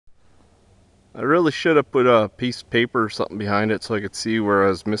I really should have put a piece of paper or something behind it so I could see where I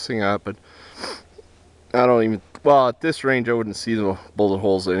was missing at, but I don't even, well, at this range I wouldn't see the bullet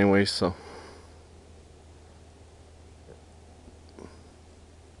holes anyway, so.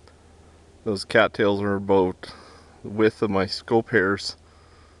 Those cattails are about the width of my scope hairs.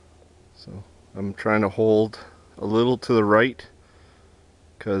 So I'm trying to hold a little to the right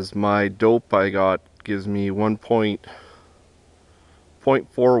because my dope I got gives me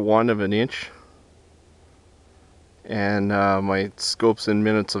 1.41 of an inch, and my scope's in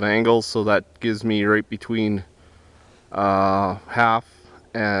minutes of angle, so that gives me right between half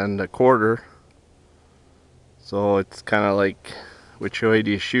and a quarter. So it's kind of like which way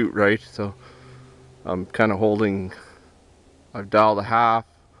do you shoot, right? So I'm kind of holding, I've dialed a half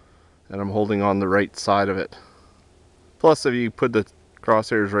and I'm holding on the right side of it. Plus, if you put the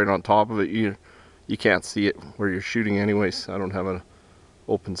crosshairs right on top of it, you can't see it where you're shooting anyways. I don't have an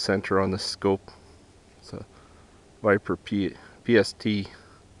open center on this scope. It's a Viper PST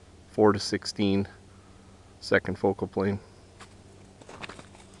 4 to 16 second focal plane.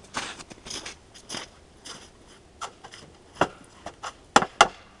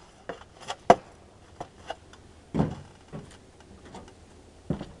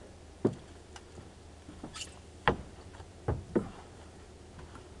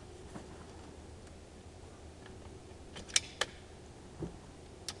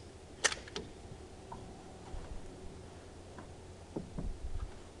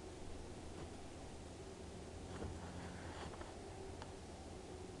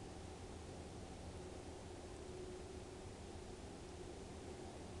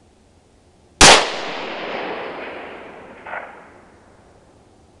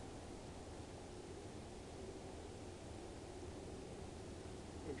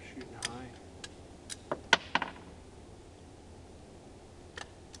 I'm shooting high.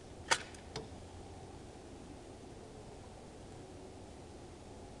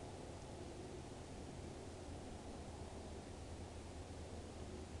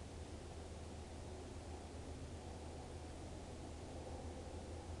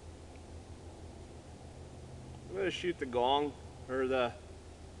 I'm going to shoot the gong or the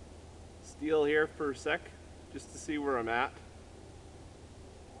steel here for a sec just to see where I'm at.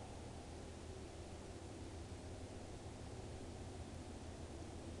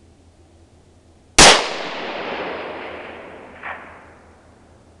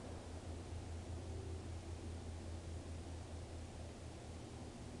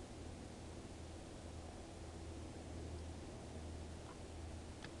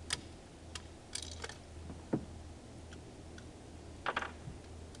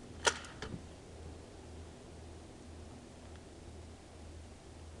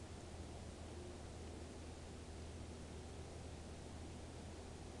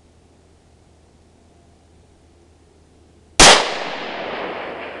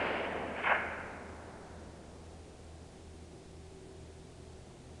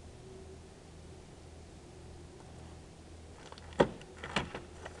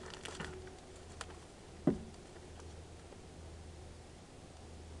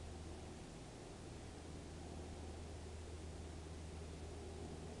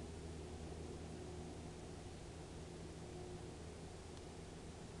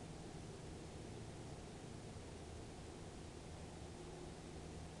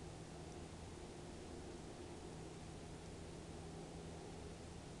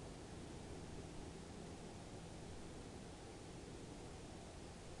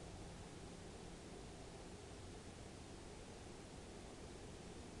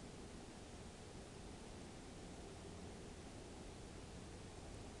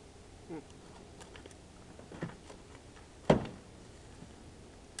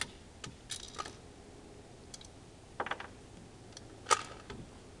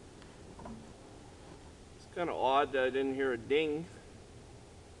 It's kind of odd that I didn't hear a ding.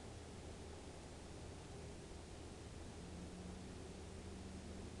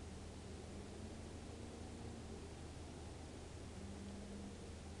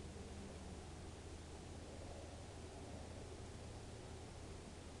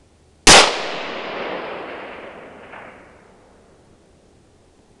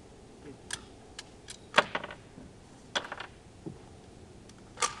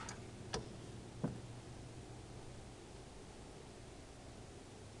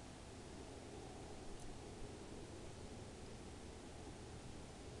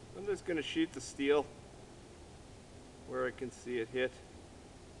 I'm just going to shoot the steel where I can see it hit.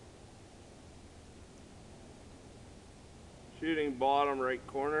 Shooting bottom right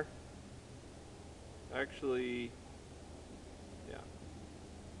corner. Actually, yeah.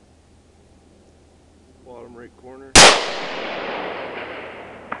 bottom right corner.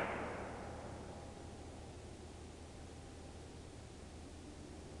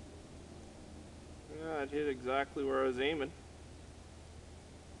 Yeah, it hit exactly where I was aiming.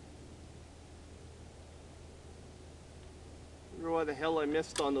 I wonder why the hell I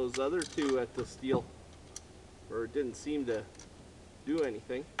missed on those other two at the steel, or it didn't seem to do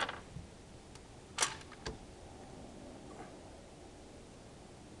anything.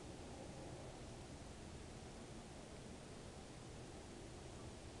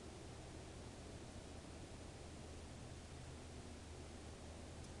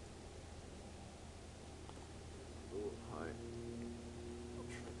 A little high. I'll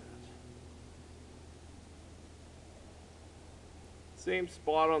try that. Same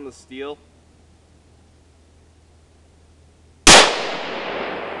spot on the steel.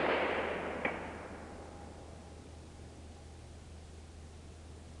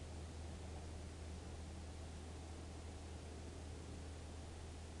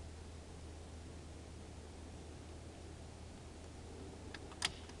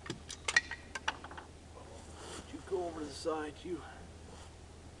 You go over to the side, you.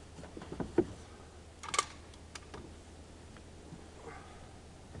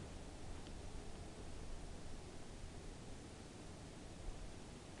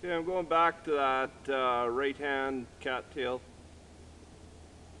 Okay, I'm going back to that right hand cattail.